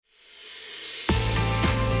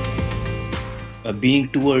being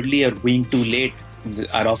too early or being too late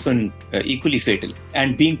are often equally fatal.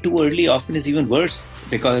 And being too early often is even worse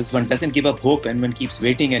because one doesn't give up hope and one keeps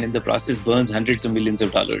waiting and in the process burns hundreds of millions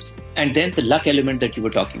of dollars. And then the luck element that you were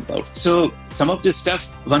talking about. So some of this stuff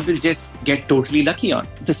one will just get totally lucky on.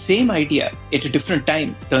 The same idea at a different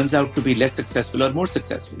time turns out to be less successful or more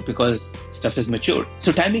successful because stuff is matured.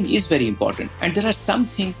 So timing is very important. And there are some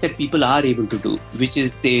things that people are able to do, which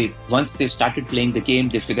is once they've started playing the game,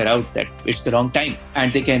 they figure out that it's the wrong time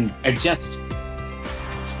and they can adjust.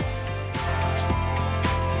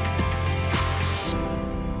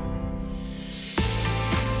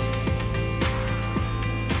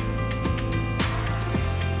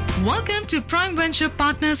 Welcome to Prime Venture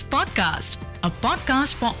Partners Podcast, a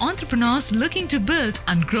podcast for entrepreneurs looking to build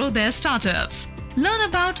and grow their startups. Learn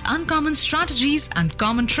about uncommon strategies and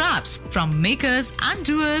common traps from makers and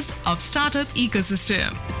doers of startup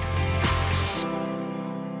ecosystem.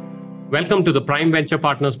 Welcome to the Prime Venture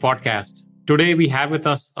Partners Podcast. Today we have with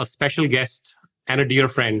us a special guest and a dear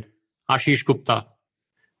friend, Ashish Gupta.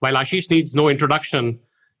 While Ashish needs no introduction,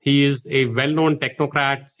 he is a well-known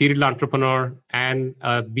technocrat, serial entrepreneur, and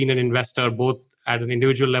been an investor both at an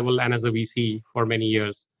individual level and as a VC for many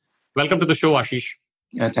years. Welcome to the show, Ashish.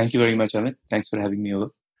 Thank you very much, Amit. Thanks for having me over.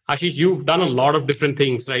 Ashish, you've done a lot of different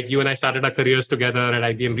things, right? You and I started our careers together at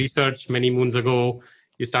IBM Research many moons ago.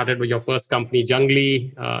 You started with your first company,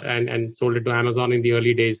 Junglee, and sold it to Amazon in the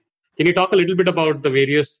early days. Can you talk a little bit about the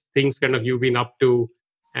various things kind of you've been up to,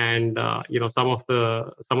 and some of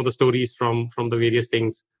the stories from the various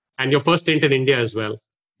things, and your first stint in India as well?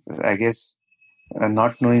 I guess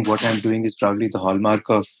not knowing what I'm doing is probably the hallmark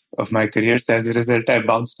of my career. So as a result, I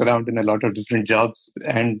bounced around in a lot of different jobs.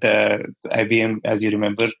 And IBM, as you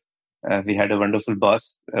remember, we had a wonderful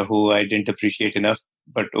boss who I didn't appreciate enough.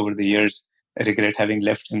 But over the years, I regret having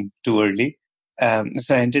left him too early.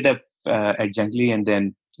 So I ended up at Junglee and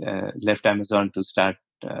then left Amazon to start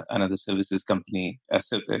another services company,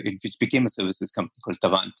 which became a services company called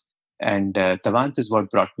Tawant. And Tawant is what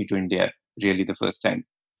brought me to India really the first time,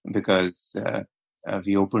 because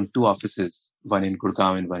we opened two offices, one in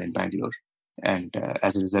Gurgaon and one in Bangalore. And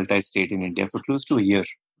as a result, I stayed in India for close to a year.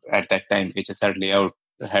 At that time, HSR layout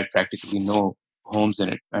had practically no homes in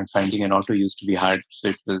it, and finding an auto used to be hard. So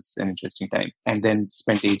it was an interesting time. And then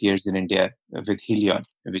spent 8 years in India with Helion,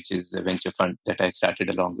 which is a venture fund that I started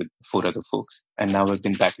along with 4 other folks. And now I've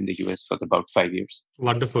been back in the US for about 5 years.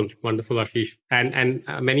 Wonderful, Ashish. And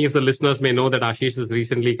many of the listeners may know that Ashish has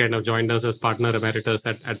recently kind of joined us as partner emeritus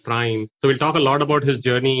at Prime. So we'll talk a lot about his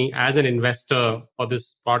journey as an investor for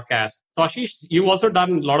this podcast. So Ashish, you've also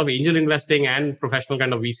done a lot of angel investing and professional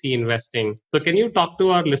kind of VC investing. So can you talk to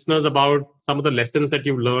our listeners about some of the lessons that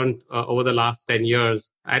you've learned over the last 10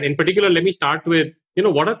 years? And in particular, let me start with,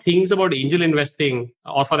 what are things about angel investing,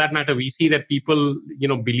 or for that matter, VC, that people,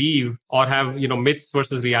 believe or have, myths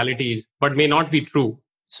versus realities, but may not be true?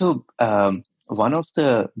 So one of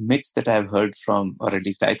the myths that I've heard from, or at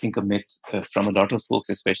least I think a myth from a lot of folks,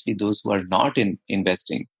 especially those who are not in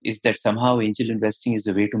investing, is that somehow angel investing is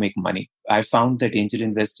a way to make money. I found that angel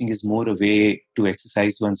investing is more a way to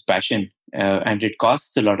exercise one's passion, and it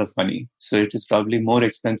costs a lot of money. So it is probably more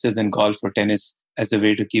expensive than golf or tennis as a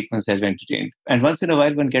way to keep oneself entertained. And once in a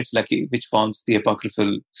while, one gets lucky, which forms the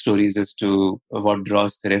apocryphal stories as to what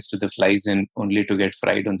draws the rest of the flies in, only to get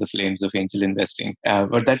fried on the flames of angel investing.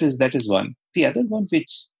 But that is one. The other one,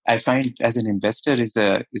 which I find as an investor is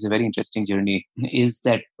a very interesting journey, is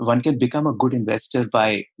that one can become a good investor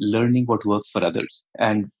by learning what works for others.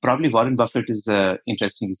 And probably Warren Buffett is an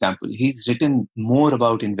interesting example. He's written more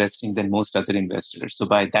about investing than most other investors. So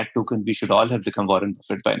by that token, we should all have become Warren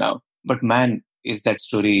Buffett by now. But man, is that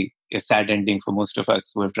story a sad ending for most of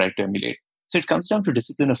us who have tried to emulate. So it comes down to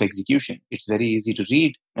discipline of execution. It's very easy to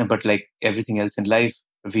read, but like everything else in life,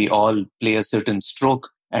 we all play a certain stroke.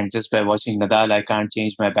 And just by watching Nadal, I can't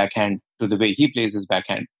change my backhand to the way he plays his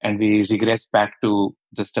backhand. And we regress back to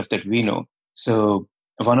the stuff that we know. So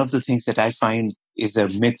one of the things that I find is a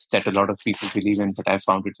myth that a lot of people believe in, but I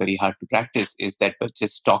found it very hard to practice, is that by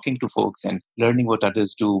just talking to folks and learning what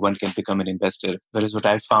others do, one can become an investor. Whereas what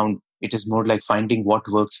I found, it is more like finding what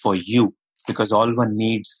works for you, because all one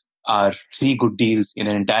needs are 3 good deals in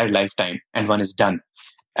an entire lifetime, and one is done.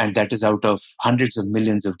 And that is out of hundreds of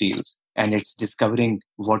millions of deals. And it's discovering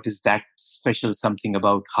what is that special something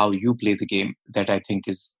about how you play the game that I think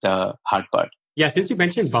is the hard part. Yeah, since you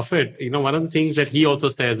mentioned Buffett, one of the things that he also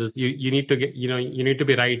says is you need to get, you need to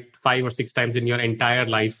be right 5 or 6 times in your entire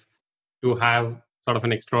life to have sort of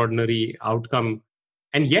an extraordinary outcome.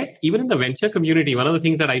 And yet, even in the venture community, one of the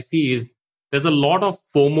things that I see is there's a lot of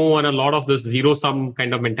FOMO and a lot of this zero-sum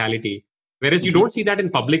kind of mentality. Whereas you don't see that in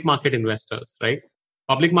public market investors, right?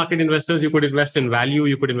 Public market investors, you could invest in value,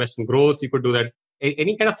 you could invest in growth, you could do that.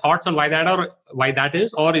 Any kind of thoughts on why that, or why that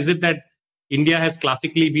is? Or is it that India has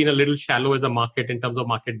classically been a little shallow as a market in terms of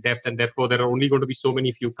market depth, and therefore there are only going to be so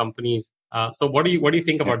many few companies? So what do you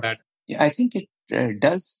think about that? Yeah, I think it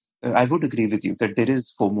does. I would agree with you that there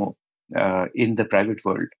is FOMO in the private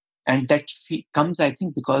world, and that comes, I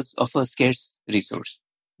think, because of a scarce resource.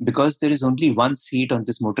 Because there is only one seat on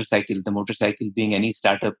this motorcycle, the motorcycle being any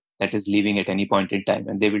startup that is leaving at any point in time,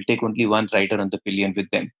 and they will take only one rider on the pillion with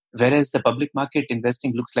them. Whereas the public market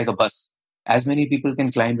investing looks like a bus. As many people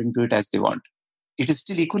can climb into it as they want. It is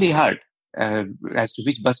still equally hard as to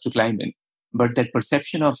which bus to climb in. But that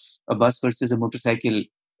perception of a bus versus a motorcycle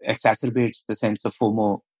exacerbates the sense of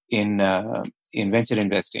FOMO in venture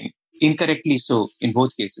investing. Incorrectly so in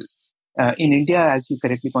both cases. In India, as you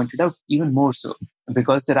correctly pointed out, even more so,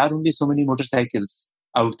 because there are only so many motorcycles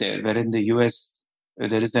out there, where in the US,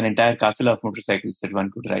 there is an entire kafila of motorcycles that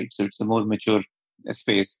one could ride. So it's a more mature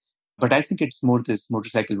space. But I think it's more this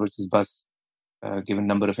motorcycle versus bus, given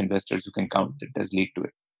number of investors who can count, that does lead to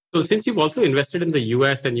it. So since you've also invested in the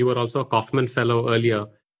US and you were also a Kaufman Fellow earlier,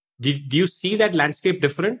 do you see that landscape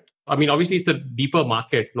different? I mean, obviously it's a deeper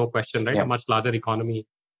market, no question, right? Yeah. A much larger economy.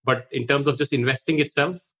 But in terms of just investing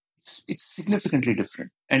itself? It's significantly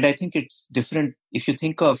different. And I think it's different if you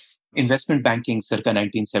think of investment banking circa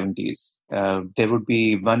 1970s. There would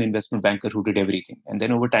be one investment banker who did everything. And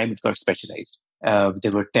then over time, it got specialized.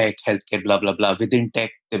 There were tech, healthcare, blah, blah, blah. Within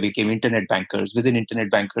tech, there became internet bankers. Within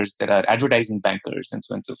internet bankers, there are advertising bankers and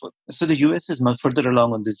so on and so forth. So the US is much further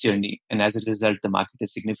along on this journey. And as a result, the market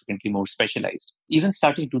is significantly more specialized. Even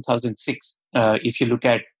starting 2006, if you look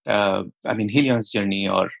at, Helion's journey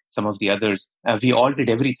or some of the others, we all did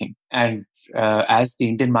everything. And as the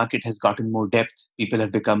Indian market has gotten more depth, people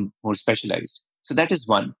have become more specialized. So that is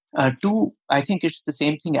one. Two, I think it's the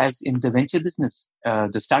same thing as in the venture business,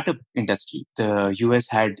 the startup industry. The US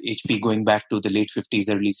had HP going back to the late 50s,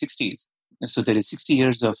 early 60s. So there is 60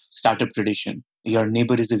 years of startup tradition. Your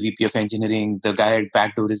neighbor is a VP of engineering, the guy at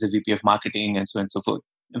backdoor is a VP of marketing, and so on and so forth.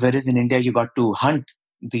 Whereas in India, you got to hunt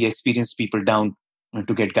the experienced people down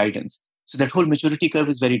to get guidance. So that whole maturity curve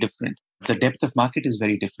is very different. The depth of market is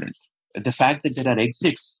very different. The fact that there are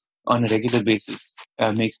exits on a regular basis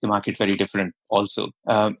makes the market very different also.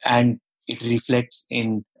 And it reflects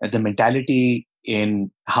in the mentality,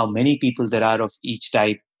 in how many people there are of each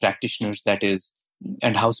type, practitioners that is,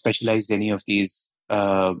 and how specialized any of these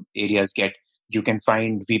areas get. You can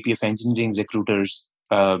find VP of engineering recruiters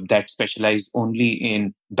that specialize only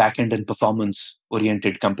in back-end and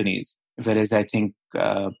performance-oriented companies. Whereas I think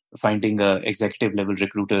finding an executive level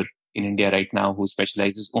recruiter in India right now who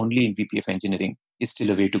specializes only in VP of engineering is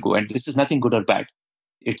still a way to go. And this is nothing good or bad.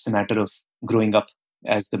 It's a matter of growing up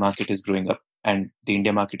as the market is growing up. And the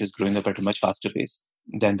India market is growing up at a much faster pace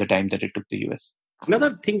than the time that it took the US.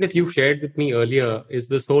 Another thing that you've shared with me earlier is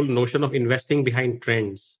this whole notion of investing behind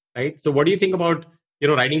trends, right? So what do you think about,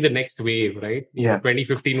 riding the next wave, right? Yeah.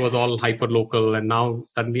 2015 was all hyper local, and now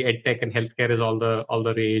suddenly edtech and healthcare is all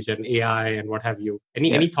the rage, and AI and what have you.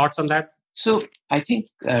 Any thoughts on that? So I think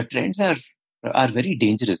trends are very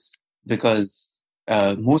dangerous because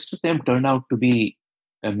most of them turn out to be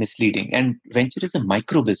misleading. And venture is a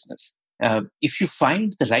micro business. If you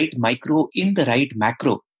find the right micro in the right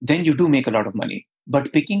macro, then you do make a lot of money.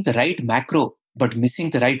 But picking the right macro but missing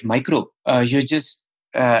the right micro, you just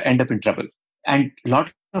end up in trouble. And a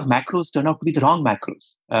lot of macros turn out to be the wrong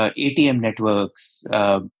macros. ATM networks,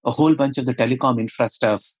 a whole bunch of the telecom infra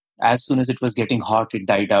stuff. As soon as it was getting hot, it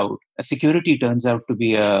died out. Security turns out to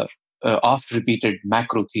be a oft-repeated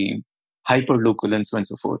macro theme, hyper-local, and so on and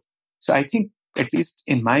so forth. So I think, at least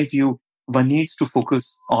in my view, one needs to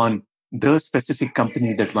focus on the specific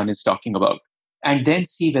company that one is talking about, and then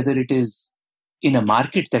see whether it is in a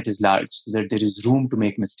market that is large, so that there is room to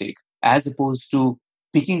make mistake, as opposed to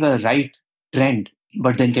picking a right trend,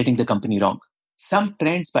 but then getting the company wrong. Some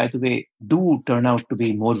trends, by the way, do turn out to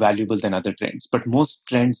be more valuable than other trends, but most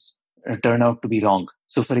trends turn out to be wrong.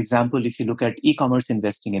 So, for example, if you look at e-commerce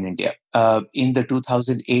investing in India, in the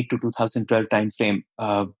 2008 to 2012 timeframe,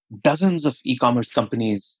 dozens of e-commerce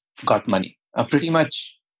companies got money. Pretty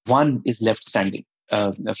much one is left standing,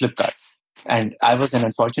 Flipkart. And I was an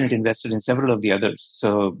unfortunate investor in several of the others.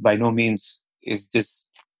 So by no means is this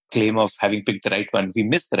claim of having picked the right one. We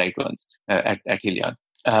missed the right ones at Helion.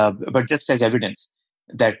 But just as evidence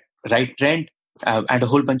that right trend and a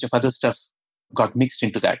whole bunch of other stuff got mixed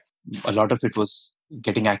into that. A lot of it was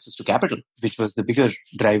getting access to capital, which was the bigger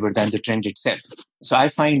driver than the trend itself. So I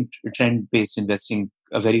find trend-based investing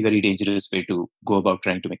a very, very dangerous way to go about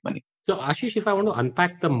trying to make money. So Ashish, if I want to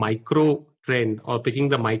unpack the micro trend or picking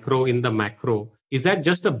the micro in the macro, is that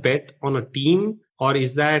just a bet on a team, or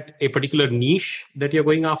is that a particular niche that you're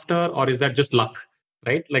going after, or is that just luck?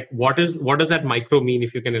 Right? Like what does that micro mean,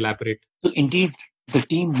 if you can elaborate? So indeed, the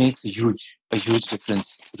team makes a huge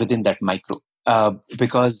difference within that micro.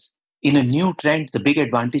 Because in a new trend, the big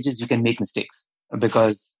advantage is you can make mistakes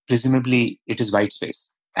because presumably it is white space.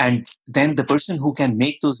 And then the person who can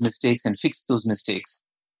make those mistakes and fix those mistakes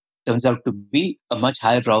turns out to be a much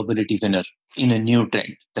higher probability winner in a new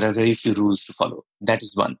trend. There are very few rules to follow. That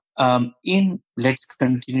is one. Let's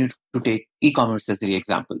continue to take e-commerce as the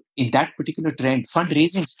example. In that particular trend,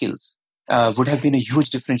 fundraising skills would have been a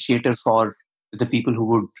huge differentiator for the people who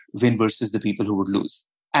would win versus the people who would lose.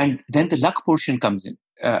 And then the luck portion comes in,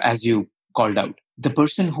 as you called out. The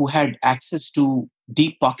person who had access to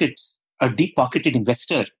deep pockets, a deep-pocketed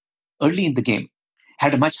investor early in the game,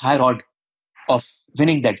 had a much higher odd of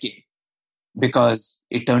winning that game, because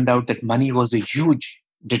it turned out that money was a huge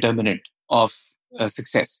determinant of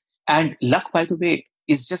success. And luck, by the way,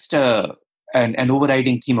 is just an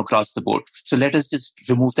overriding theme across the board. So let us just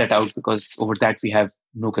remove that out, because over that we have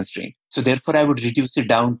no constraint. So therefore, I would reduce it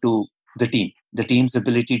down to the team's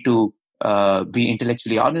ability to be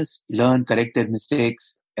intellectually honest, learn, correct their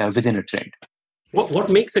mistakes within a trend. What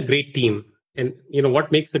makes a great team, and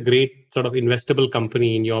what makes a great sort of investable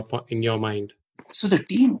company in your mind? So the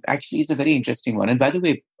team actually is a very interesting one. And by the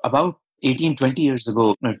way, about 18, 20 years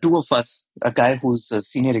ago, two of us, a guy who's a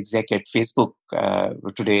senior exec at Facebook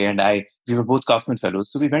today, and we were both Kaufman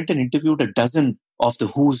Fellows. So we went and interviewed a dozen of the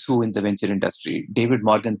who's who in the venture industry: David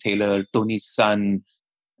Morgan-Thaler, Tony Sun,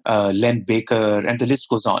 Len Baker, and the list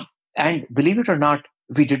goes on. And believe it or not,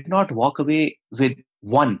 we did not walk away with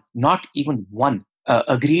not even one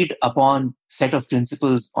agreed upon set of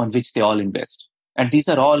principles on which they all invest. And these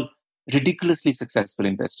are all ridiculously successful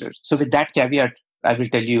investors. So with that caveat, I will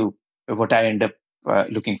tell you what I end up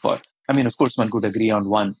looking for. I mean, of course, one could agree on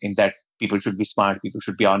one, in that people should be smart, people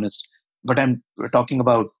should be honest. But I'm talking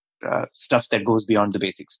about stuff that goes beyond the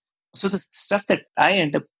basics. So the stuff that I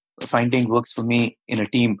end up finding works for me in a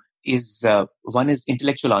team is one is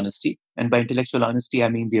intellectual honesty. And by intellectual honesty, I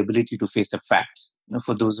mean the ability to face up facts.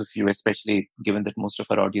 For those of you, especially given that most of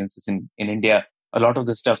our audience is in India, a lot of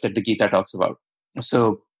the stuff that the Gita talks about.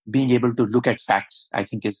 So being able to look at facts, I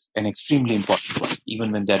think, is an extremely important one,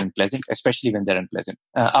 even when they're unpleasant, especially when they're unpleasant.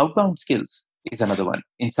 Outbound skills is another one.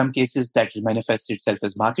 In some cases, that manifests itself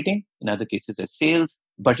as marketing, in other cases as sales,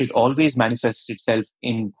 but it always manifests itself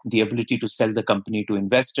in the ability to sell the company to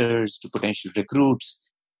investors, to potential recruits,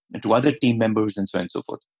 to other team members, and so on and so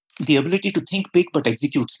forth. The ability to think big but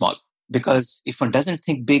execute small, because if one doesn't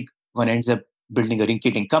think big, one ends up building a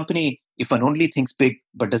rinky-dink company. If one only thinks big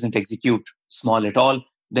but doesn't execute small at all,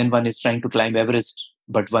 then one is trying to climb Everest,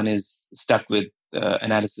 but one is stuck with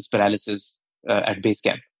analysis paralysis at base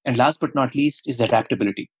camp. And last but not least is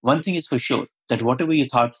adaptability. One thing is for sure, that whatever you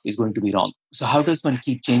thought is going to be wrong. So how does one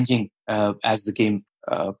keep changing as the game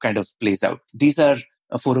kind of plays out? These are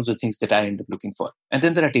four of the things that I end up looking for. And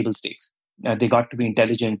then there are table stakes. They got to be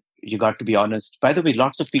intelligent. You got to be honest. By the way,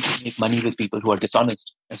 lots of people make money with people who are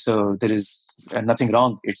dishonest. So there is nothing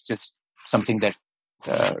wrong. It's just something that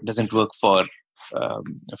doesn't work for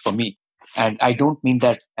me. And I don't mean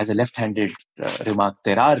that as a left-handed remark.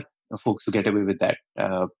 There are folks who get away with that,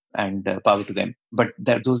 and power to them. But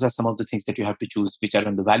those are some of the things that you have to choose, which are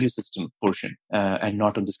on the value system portion and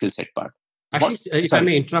not on the skill set part. Ashish, if I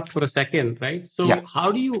may interrupt for a second, right? So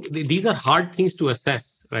how do you, these are hard things to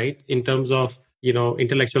assess, right? In terms of,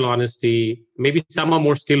 intellectual honesty, maybe some are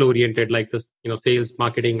more skill oriented, like this, sales,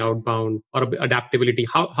 marketing, outbound, or adaptability.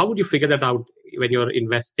 How would you figure that out when you're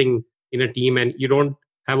investing in a team and you don't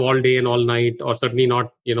have all day and all night, or certainly not,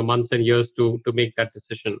 months and years to make that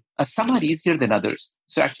decision? Some are easier than others.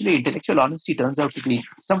 So actually, intellectual honesty turns out to be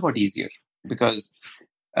somewhat easier, because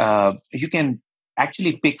you can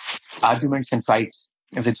actually pick arguments and fights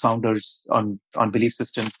with founders on belief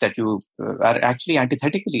systems that you are actually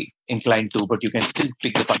antithetically inclined to, but you can still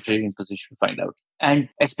pick the contrarian position to find out. And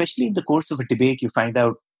especially in the course of a debate, you find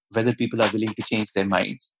out whether people are willing to change their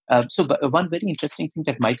minds. So one very interesting thing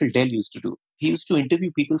that Michael Dell used to do, he used to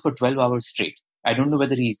interview people for 12 hours straight. I don't know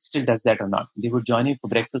whether he still does that or not. They would join him for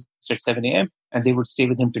breakfast at 7 a.m. and they would stay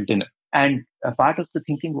with him till dinner. And a part of the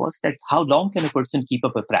thinking was that how long can a person keep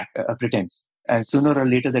up a pretense? And sooner or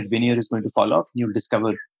later that veneer is going to fall off and you'll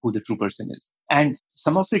discover who the true person is. And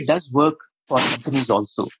some of it does work for companies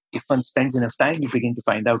also. If one spends enough time, you begin to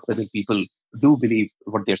find out whether people do believe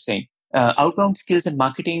what they're saying. Outbound skills and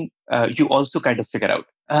marketing, you also kind of figure out.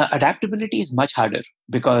 Adaptability is much harder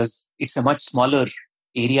because it's a much smaller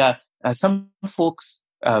area. Some folks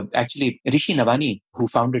Actually, Rishi Navani, who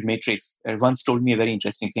founded Matrix, once told me a very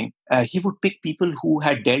interesting thing. He would pick people who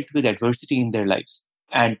had dealt with adversity in their lives.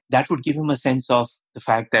 And that would give him a sense of the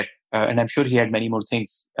fact that, and I'm sure he had many more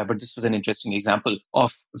things, but this was an interesting example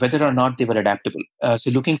of whether or not they were adaptable.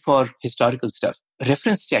 So looking for historical stuff.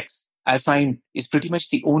 Reference checks, I find, is pretty much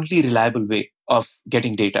the only reliable way of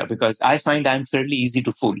getting data, because I find I'm fairly easy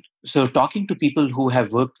to fool. So talking to people who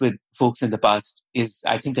have worked with folks in the past is,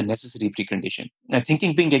 I think, a necessary precondition.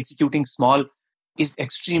 Thinking big, executing small is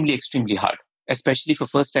extremely, extremely hard, especially for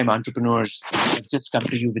first-time entrepreneurs who have just come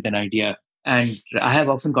to you with an idea. And I have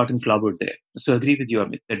often gotten clobbered there. So I agree with you,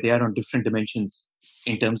 Amit, that they are on different dimensions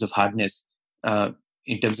in terms of hardness,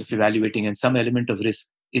 in terms of evaluating, and some element of risk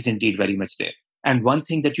is indeed very much there. And one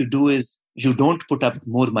thing that you do is you don't put up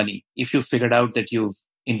more money if you've figured out that you've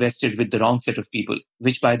invested with the wrong set of people,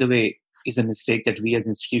 which, by the way, is a mistake that we as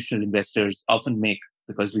institutional investors often make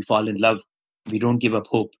because we fall in love, we don't give up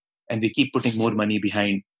hope, and we keep putting more money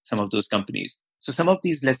behind some of those companies. So some of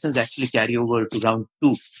these lessons actually carry over to round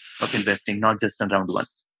 2 of investing, not just on round 1.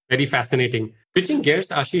 Very fascinating. Switching gears,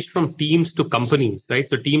 Ashish, from teams to companies, right?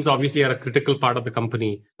 So teams obviously are a critical part of the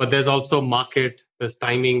company, but there's also market, there's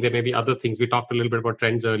timing, there may be other things. We talked a little bit about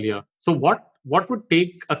trends earlier. So what would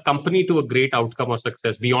take a company to a great outcome or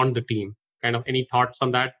success beyond the team? Kind of any thoughts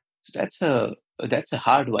on that? That's a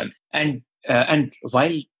hard one. And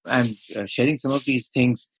while I'm sharing some of these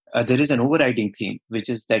things, there is an overriding theme, which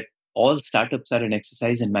is that all startups are an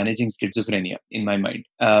exercise in managing schizophrenia, in my mind.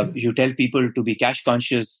 You tell people to be cash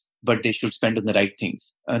conscious, but they should spend on the right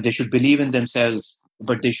things. They should believe in themselves,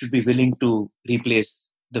 but they should be willing to replace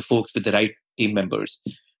the folks with the right team members.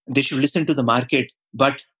 They should listen to the market,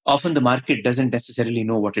 but often the market doesn't necessarily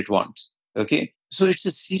know what it wants. Okay. So it's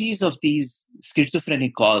a series of these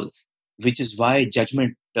schizophrenic calls, which is why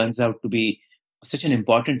judgment turns out to be such an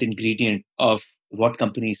important ingredient of what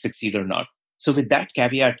companies succeed or not. So with that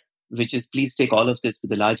caveat, which is please take all of this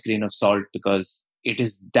with a large grain of salt, because it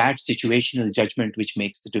is that situational judgment which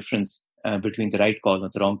makes the difference between the right call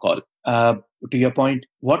and the wrong call. To your point,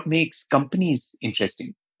 what makes companies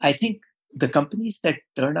interesting? I think the companies that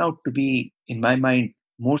turn out to be, in my mind,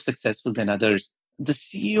 more successful than others, the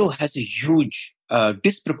CEO has a huge,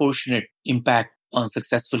 disproportionate impact on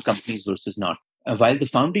successful companies versus not. While the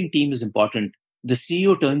founding team is important, the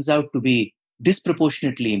CEO turns out to be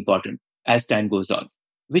disproportionately important as time goes on,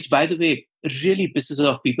 which, by the way, really pisses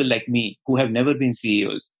off people like me who have never been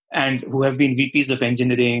CEOs and who have been VPs of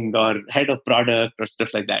engineering or head of product or stuff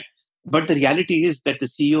like that. But the reality is that the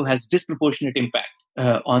CEO has disproportionate impact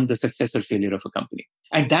on the success or failure of a company.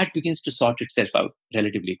 And that begins to sort itself out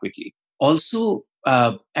relatively quickly. Also,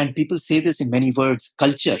 and people say this in many words,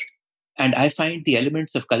 culture. And I find the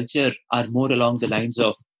elements of culture are more along the lines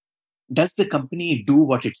of, does the company do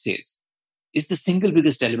what it says? Is the single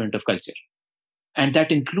biggest element of culture. And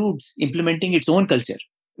that includes implementing its own culture.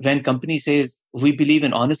 When company says, we believe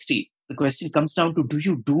in honesty, the question comes down to, do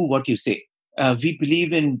you do what you say? We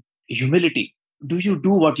believe in humility. Do you do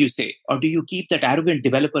what you say? Or do you keep that arrogant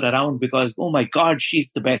developer around because, oh my God,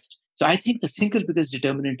 she's the best? So I think the single biggest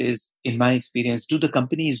determinant is, in my experience, do the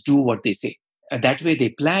companies do what they say? That way they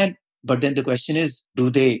plan, but then the question is, do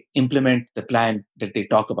they implement the plan that they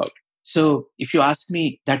talk about? So if you ask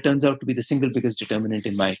me, that turns out to be the single biggest determinant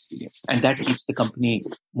in my experience. And that keeps the company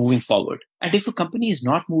moving forward. And if a company is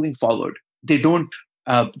not moving forward, the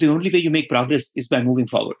only way you make progress is by moving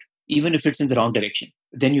forward, even if it's in the wrong direction.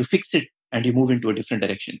 Then you fix it and you move into a different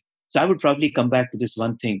direction. So I would probably come back to this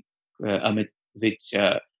one thing, Amit, which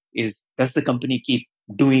is, does the company keep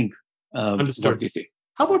doing what they say?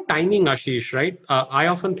 How about timing, Ashish, right? I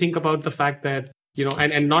often think about the fact that,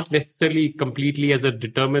 and not necessarily completely as a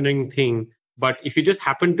determining thing, but if you just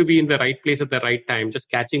happen to be in the right place at the right time,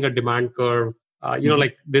 just catching a demand curve,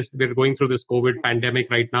 like this, we're going through this COVID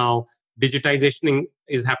pandemic right now. Digitization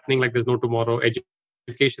is happening like there's no tomorrow.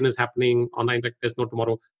 Education is happening online like there's no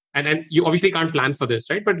tomorrow. And you obviously can't plan for this,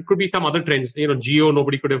 right? But it could be some other trends. Geo,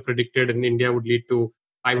 nobody could have predicted, and India would lead to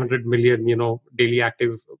 500 million, daily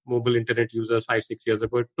active mobile internet users 5-6 years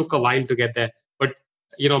ago. It took a while to get there. But,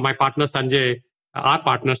 my partner Sanjay, our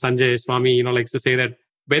partner Sanjay Swami, likes to say that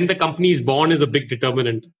when the company is born is a big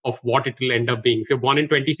determinant of what it will end up being. If you're born in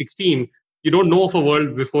 2016, you don't know of a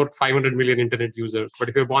world before 500 million internet users. But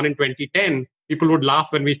if you're born in 2010, people would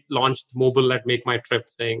laugh when we launched mobile at Make My Trip,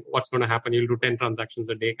 saying, what's going to happen? You'll do 10 transactions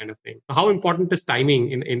a day kind of thing. How important is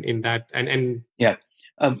timing in that? And Yeah,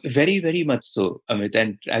 very, very much so, Amit.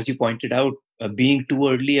 And as you pointed out, being too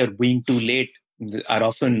early or being too late are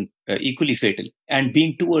often equally fatal. And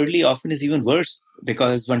being too early often is even worse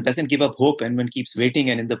because one doesn't give up hope and one keeps waiting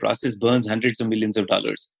and in the process burns hundreds of millions of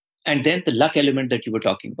dollars. And then the luck element that you were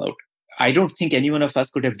talking about. I don't think any one of us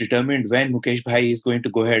could have determined when Mukesh Bhai is going to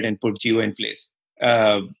go ahead and put Jio in place.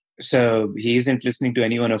 Uh, so he isn't listening to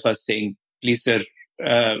any one of us saying, please, sir.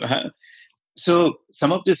 So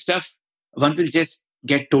some of this stuff one will just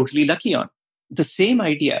get totally lucky on. The same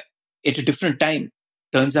idea at a different time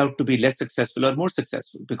turns out to be less successful or more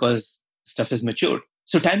successful because stuff has matured.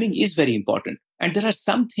 So timing is very important. And there are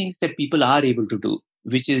some things that people are able to do,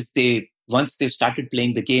 which is once they've started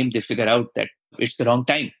playing the game, they figure out that it's the wrong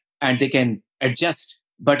time and they can adjust.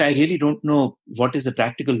 But I really don't know what is the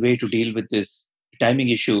practical way to deal with this timing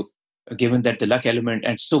issue, given that the luck element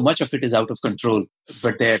and so much of it is out of control.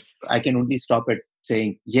 But there, I can only stop at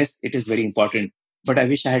saying, yes, it is very important. But I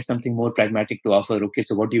wish I had something more pragmatic to offer. Okay,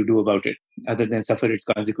 so what do you do about it other than suffer its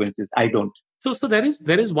consequences? I don't. So there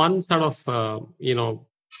is one sort of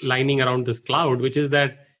lining around this cloud, which is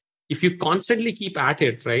that if you constantly keep at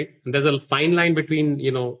it, right, and there's a fine line between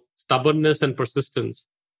stubbornness and persistence.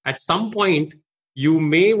 At some point, you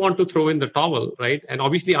may want to throw in the towel, right? And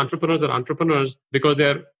obviously, entrepreneurs are entrepreneurs because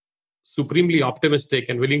they're supremely optimistic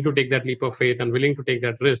and willing to take that leap of faith and willing to take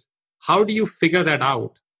that risk. How do you figure that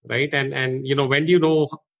out, right? And when do you know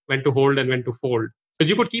when to hold and when to fold? Because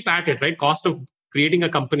you could keep at it, right? Cost of creating a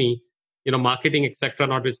company, marketing, etc.,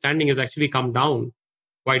 notwithstanding, has actually come down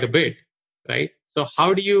quite a bit, right? So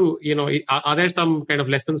how do you, are there some kind of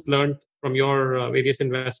lessons learned from your various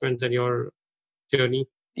investments and your journey?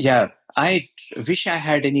 Yeah, I wish I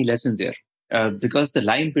had any lessons there. Because the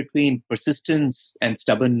line between persistence and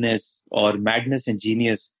stubbornness or madness and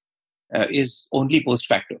genius is only post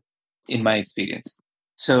facto, in my experience.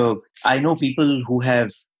 So I know people who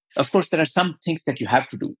have, of course, there are some things that you have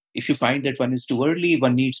to do. If you find that one is too early,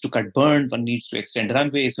 one needs to cut burn, one needs to extend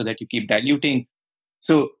runway so that you keep diluting.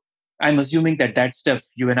 So I'm assuming that stuff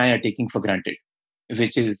you and I are taking for granted,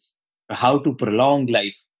 which is how to prolong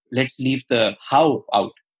life. Let's leave the how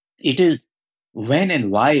out. It is when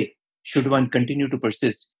and why should one continue to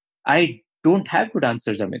persist. I don't have good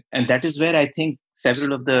answers, Amit, and that is where I think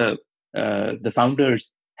several of the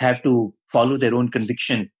founders have to follow their own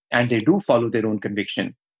conviction, and they do follow their own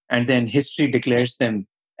conviction, and then history declares them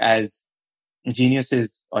as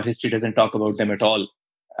geniuses, or history doesn't talk about them at all.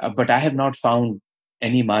 But I have not found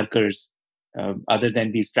any markers other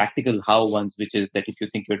than these practical how ones, which is that if you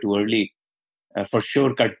think you're too early, for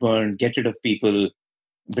sure, cut burn, get rid of people,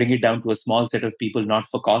 bring it down to a small set of people, not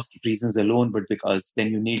for cost reasons alone, but because then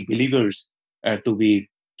you need believers to be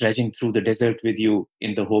trudging through the desert with you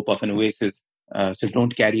in the hope of an oasis. So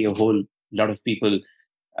don't carry a whole lot of people.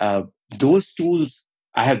 Those tools,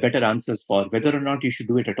 I have better answers for. Whether or not you should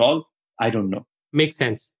do it at all, I don't know. Makes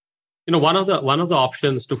sense. One of the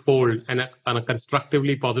options to fold and a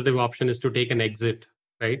constructively positive option is to take an exit,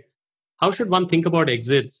 right? How should one think about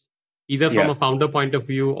exits, either from a founder point of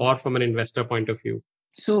view or from an investor point of view?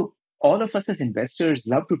 So all of us as investors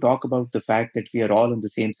love to talk about the fact that we are all on the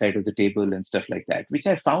same side of the table and stuff like that, which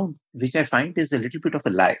I find is a little bit of a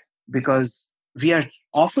lie, because we are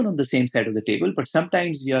often on the same side of the table, but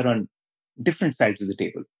sometimes we are on different sides of the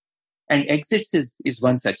table. And exits is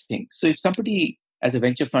one such thing. So if somebody as a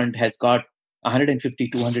venture fund has got 150,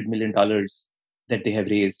 $200 million that they have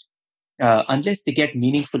raised, unless they get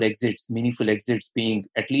meaningful exits being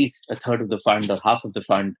at least a third of the fund or half of the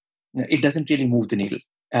fund, it doesn't really move the needle.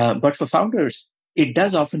 But for founders, it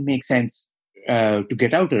does often make sense to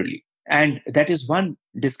get out early. And that is one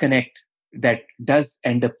disconnect that does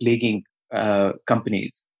end up plaguing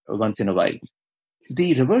companies once in a while.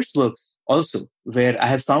 The reverse works also, where I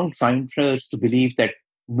have found founders to believe that,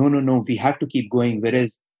 no, we have to keep going.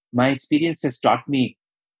 Whereas my experience has taught me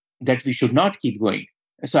that we should not keep going.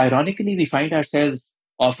 So ironically, we find ourselves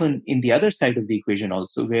often in the other side of the equation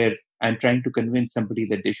also, where I'm trying to convince somebody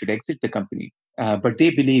that they should exit the company, but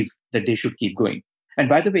they believe that they should keep going. And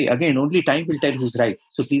by the way, again, only time will tell who's right.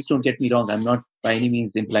 So please don't get me wrong. I'm not by any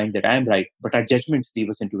means implying that I'm right, but our judgments leave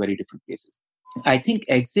us into very different places. I think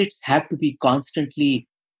exits have to be constantly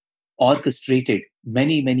orchestrated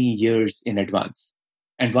many, many years in advance.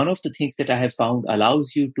 And one of the things that I have found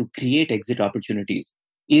allows you to create exit opportunities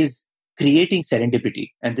is creating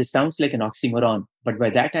serendipity. And this sounds like an oxymoron, but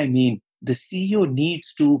by that I mean the CEO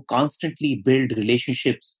needs to constantly build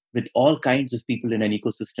relationships with all kinds of people in an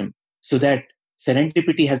ecosystem so that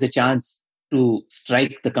serendipity has a chance to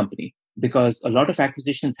strike the company. Because a lot of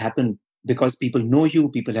acquisitions happen because people know you,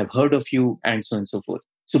 people have heard of you, and so on and so forth.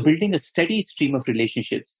 So building a steady stream of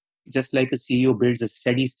relationships, just like a CEO builds a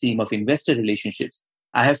steady stream of investor relationships,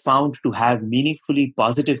 I have found to have meaningfully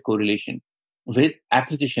positive correlation with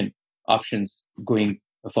acquisition options going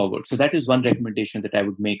forward. So that is one recommendation that I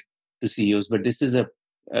would make to CEOs. But this is a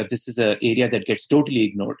area that gets totally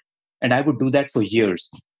ignored. And I would do that for years,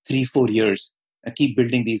 3-4 years, and keep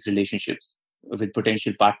building these relationships with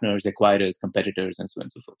potential partners, acquirers, competitors, and so on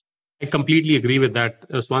and so forth. I completely agree with that.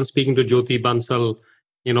 I was once speaking to Jyoti Bansal,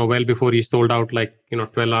 well before he sold out,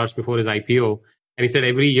 12 hours before his IPO. And he said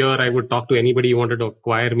every year I would talk to anybody who wanted to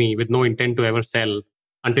acquire me with no intent to ever sell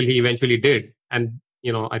until he eventually did. And,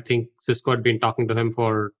 I think Cisco had been talking to him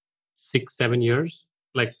for 6-7 years,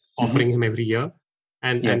 offering him every year.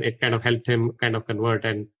 And it kind of helped him kind of convert.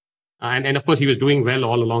 And of course, he was doing well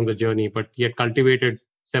all along the journey, but he had cultivated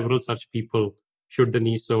several such people should the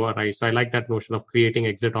need so arise. So I like that notion of creating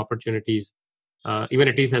exit opportunities, even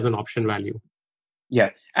at least as an option value. Yeah.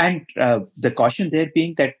 And the caution there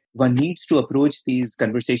being that one needs to approach these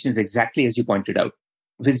conversations exactly as you pointed out,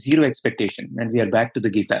 with zero expectation. And we are back to the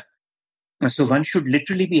Gita. So one should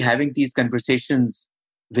literally be having these conversations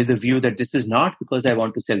with a view that this is not because I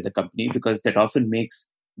want to sell the company, because that often makes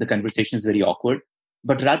the conversations very awkward,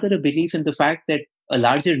 but rather a belief in the fact that a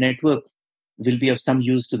larger network will be of some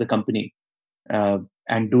use to the company,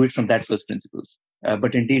 and do it from that first principles.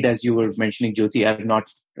 But indeed, as you were mentioning, Jyoti, I have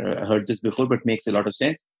not heard this before, but makes a lot of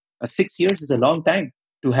sense. 6 years is a long time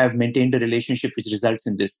to have maintained a relationship which results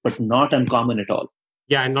in this, but not uncommon at all.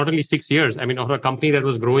 Yeah, and not only 6 years. I mean, of a company that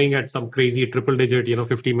was growing at some crazy triple digit,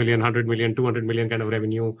 50 million, 100 million, 200 million kind of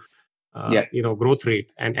revenue, growth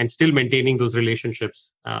rate, and still maintaining those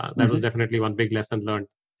relationships. That was definitely one big lesson learned.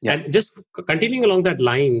 Yeah. And just continuing along that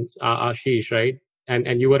lines, Ashish, right?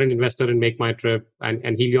 And you were an investor in Make My Trip, and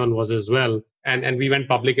Helion was as well. And we went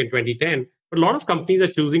public in 2010. But a lot of companies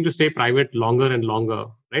are choosing to stay private longer and longer,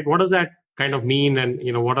 right? What does that kind of mean? And,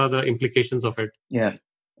 what are the implications of it? Yeah.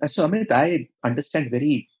 So, Amit, I understand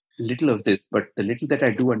very little of this, but the little that I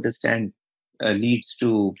do understand leads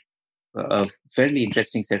to a fairly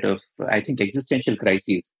interesting set of, I think, existential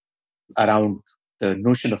crises around the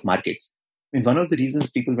notion of markets. I mean, one of the reasons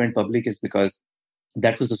people went public is because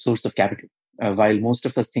that was the source of capital. While most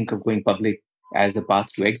of us think of going public as a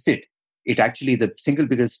path to exit, it actually, the single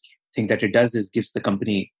biggest thing that it does is gives the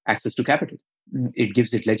company access to capital. It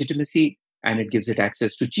gives it legitimacy, and it gives it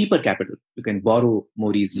access to cheaper capital. You can borrow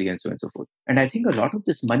more easily, and so on and so forth. And I think a lot of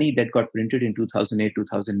this money that got printed in 2008,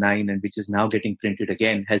 2009, and which is now getting printed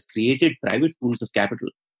again, has created private pools of capital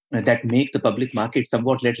that make the public market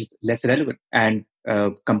somewhat less relevant. And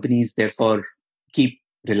companies, therefore, keep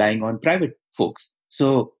relying on private folks.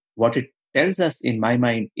 So what it tells us, in my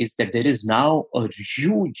mind, is that there is now a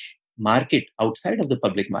huge market outside of the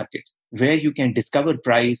public markets where you can discover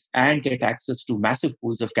price and get access to massive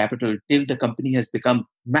pools of capital till the company has become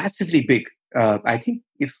massively big. I think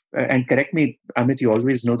and correct me, Amit, you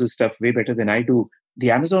always know this stuff way better than I do.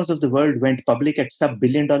 The Amazons of the world went public at sub-$1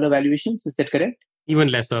 billion valuations. Is that correct? Even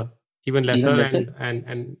lesser.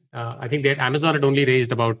 And I think that Amazon had only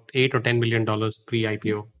raised about $8 or $10 million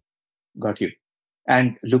pre-IPO. Got you.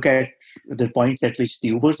 And look at the points at which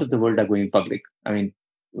the Ubers of the world are going public. I mean,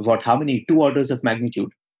 how many? 2 orders of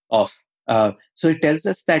magnitude off. So it tells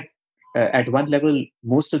us that at one level,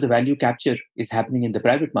 most of the value capture is happening in the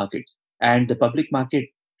private markets, and the public market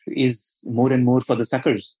is more and more for the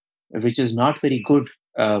suckers, which is not very good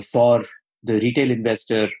for the retail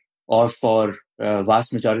investor or for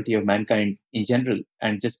vast majority of mankind in general,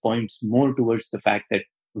 and just points more towards the fact that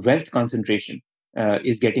wealth concentration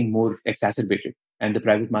is getting more exacerbated, and the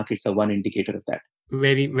private markets are one indicator of that.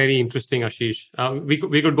 Very, very interesting, Ashish.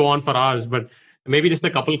 We could go on for hours, but maybe just a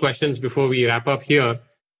couple questions before we wrap up here.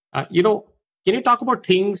 Can you talk about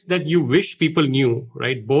things that you wish people knew,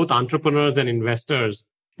 right? Both entrepreneurs and investors,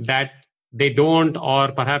 that they don't,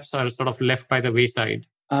 or perhaps are sort of left by the wayside?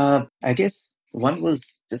 I guess one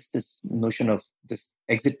was just this notion of this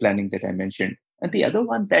exit planning that I mentioned. And the other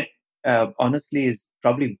one that honestly is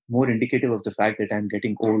probably more indicative of the fact that I'm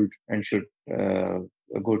getting old and should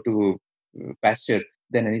go to pasture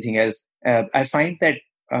than anything else. I find that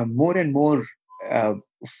more and more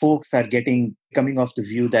folks are coming off the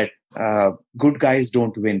view that good guys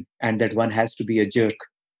don't win, and that one has to be a jerk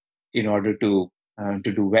in order to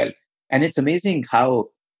do well. And it's amazing how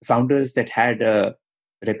founders that had a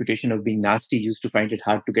reputation of being nasty used to find it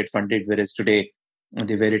hard to get funded, whereas today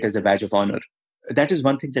they wear it as a badge of honor. That is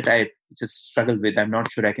one thing that I just struggle with. I'm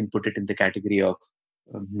not sure I can put it in the category of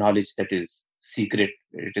knowledge that is secret.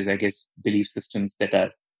 It is, I guess, belief systems that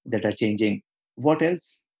are changing. What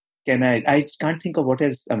else can I can't think of what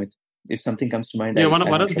else, Amit. If something comes to mind. Yeah, one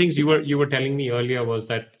of the things you were telling me earlier was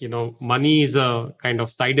that, money is a kind of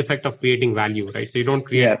side effect of creating value, right? So you don't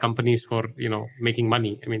create companies for, making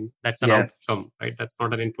money. I mean, that's an outcome, right? That's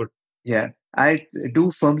not an input. Yeah, I do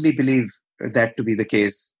firmly believe that to be the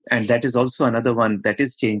case. And that is also another one that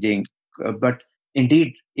is changing. But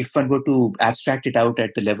Indeed, if one were to abstract it out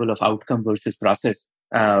at the level of outcome versus process,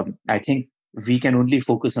 I think we can only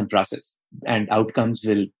focus on process, and outcomes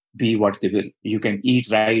will be what they will. You can eat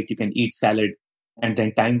right, you can eat salad, and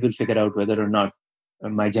then time will figure out whether or not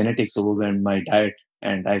my genetics overwhelmed my diet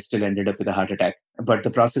and I still ended up with a heart attack. But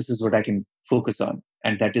the process is what I can focus on.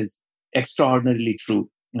 And that is extraordinarily true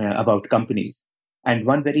about companies. And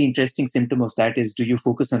one very interesting symptom of that is, do you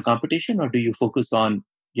focus on competition or do you focus on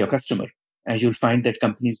your customer? And you'll find that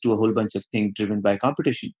companies do a whole bunch of things driven by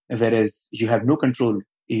competition, whereas you have no control.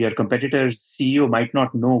 Your competitor's CEO might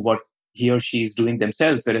not know what he or she is doing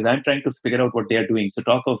themselves, whereas I'm trying to figure out what they are doing. So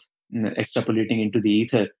talk of extrapolating into the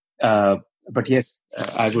ether. But yes,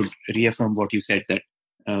 I would reaffirm what you said, that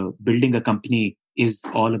building a company is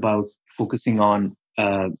all about focusing on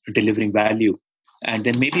delivering value. And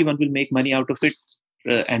then maybe one will make money out of it,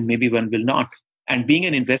 and maybe one will not. And being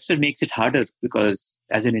an investor makes it harder because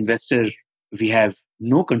as an investor, we have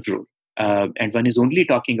no control, and one is only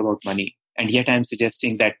talking about money. And yet I'm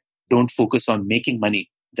suggesting that don't focus on making money.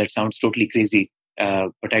 That sounds totally crazy.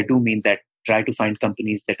 But I do mean that try to find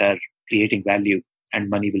companies that are creating value and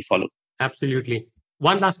money will follow. Absolutely.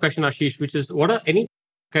 One last question, Ashish, which is, what are any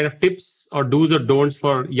kind of tips or do's or don'ts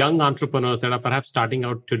for young entrepreneurs that are perhaps starting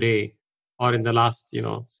out today or in the last,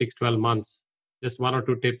 6-12 months? Just one or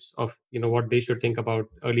two tips of, what they should think about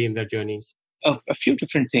early in their journeys. A few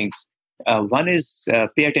different things. One is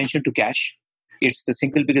pay attention to cash. It's the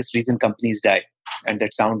single biggest reason companies die. And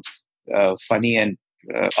that sounds funny and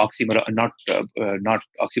not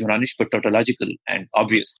oxymoronish, but tautological and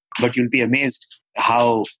obvious. But you'll be amazed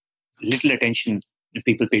how little attention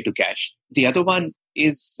people pay to cash. The other one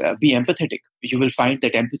is be empathetic. You will find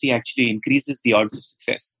that empathy actually increases the odds of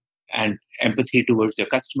success. And empathy towards your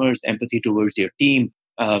customers, empathy towards your team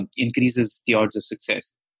increases the odds of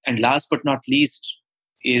success. And last but not least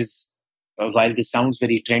is, while this sounds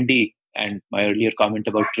very trendy, and my earlier comment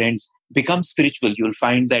about trends, become spiritual. You'll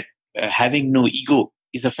find that having no ego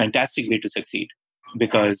is a fantastic way to succeed,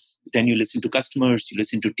 because then you listen to customers, you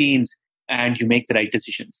listen to teams, and you make the right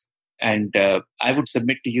decisions. And I would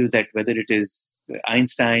submit to you that whether it is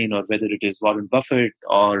Einstein or whether it is Warren Buffett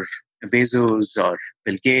or Bezos or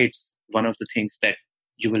Bill Gates, one of the things that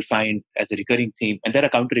you will find as a recurring theme, and there are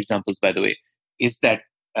counterexamples, by the way, is that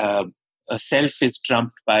a self is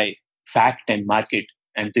trumped by fact and market.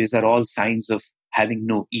 And these are all signs of having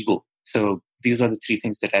no ego. So these are the three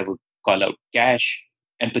things that I would call out: cash,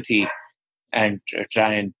 empathy, and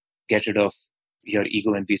try and get rid of your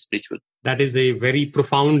ego and be spiritual. That is a very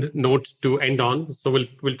profound note to end on. So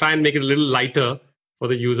we'll try and make it a little lighter for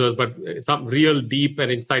the users, but some real deep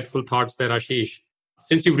and insightful thoughts there, Ashish.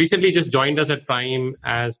 Since you've recently just joined us at Prime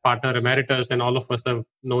as partner emeritus, and all of us have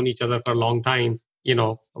known each other for a long time,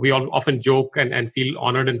 we all often joke and feel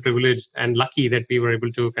honored and privileged and lucky that we were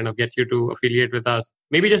able to kind of get you to affiliate with us.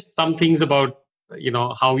 Maybe just some things about,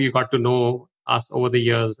 how you got to know us over the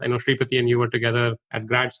years. I know Sripati and you were together at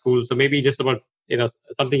grad school. So maybe just about,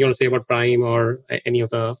 something you want to say about Prime or any of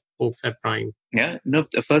the folks at Prime. Yeah, no,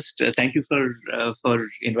 first, thank you for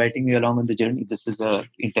inviting me along on the journey. This is a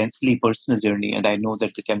intensely personal journey. And I know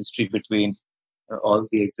that the chemistry between all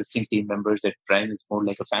the existing team members at Prime is more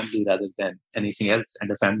like a family rather than anything else,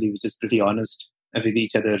 and a family which is pretty honest with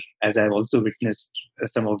each other, as I've also witnessed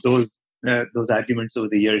some of those arguments over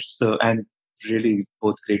the years. So I'm really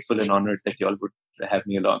both grateful and honored that you all would have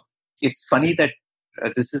me along. It's funny that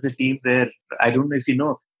this is a team where, I don't know if you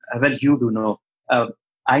know, well, you do know.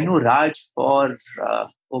 I know Raj for,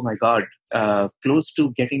 close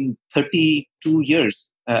to getting 32 years.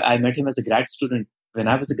 I met him as a grad student when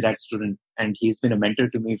I was a grad student, and he's been a mentor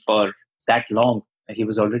to me for that long. He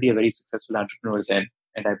was already a very successful entrepreneur then,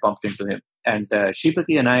 and I bumped into him. And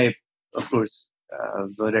Sripati and I, of course,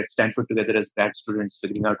 were at Stanford together as grad students,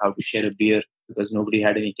 figuring out how to share a beer because nobody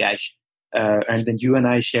had any cash. And then you and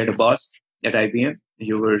I shared a boss at IBM.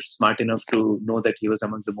 You were smart enough to know that he was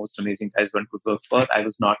among the most amazing guys one could work for. I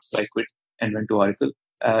was not, so I quit and went to Oracle.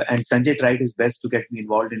 And Sanjay tried his best to get me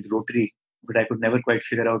involved in Rotary, but I could never quite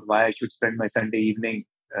figure out why I should spend my Sunday evening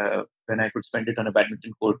when I could spend it on a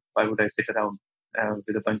badminton court. Why would I sit around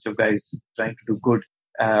with a bunch of guys trying to do good?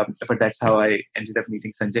 But that's how I ended up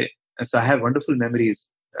meeting Sanjay. And so I have wonderful memories,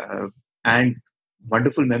 and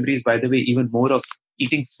wonderful memories, by the way, even more of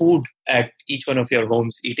eating food at each one of your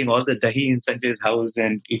homes, eating all the dahi in Sanjay's house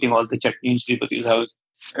and eating all the chutney in Sripati's house.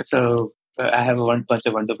 So I have a bunch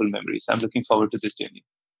of wonderful memories. I'm looking forward to this journey.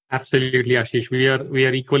 Absolutely, Ashish. We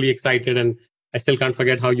are equally excited, and I still can't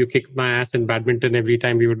forget how you kicked my ass in badminton every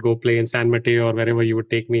time we would go play in San Mateo or wherever you would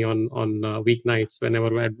take me on weeknights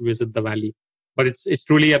whenever I'd visit the Valley. But it's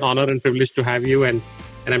truly an honor and privilege to have you. And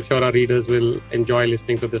And I'm sure our readers will enjoy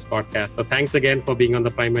listening to this podcast. So thanks again for being on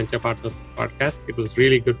the Prime Venture Partners podcast. It was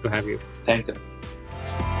really good to have you. Thanks, sir.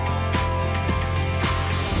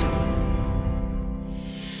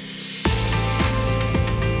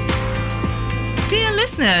 Dear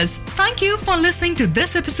listeners, thank you for listening to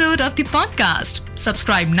this episode of the podcast.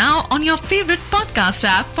 Subscribe now on your favorite podcast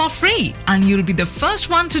app for free, and you'll be the first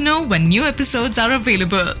one to know when new episodes are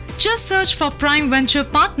available. Just search for Prime Venture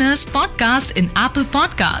Partners podcast in Apple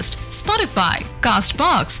Podcast, Spotify,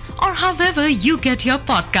 Castbox, or however you get your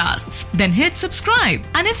podcasts. Then hit subscribe.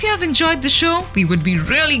 And if you have enjoyed the show, we would be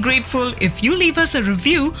really grateful if you leave us a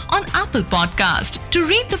review on Apple Podcast. To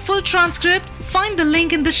read the full transcript, find the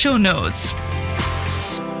link in the show notes.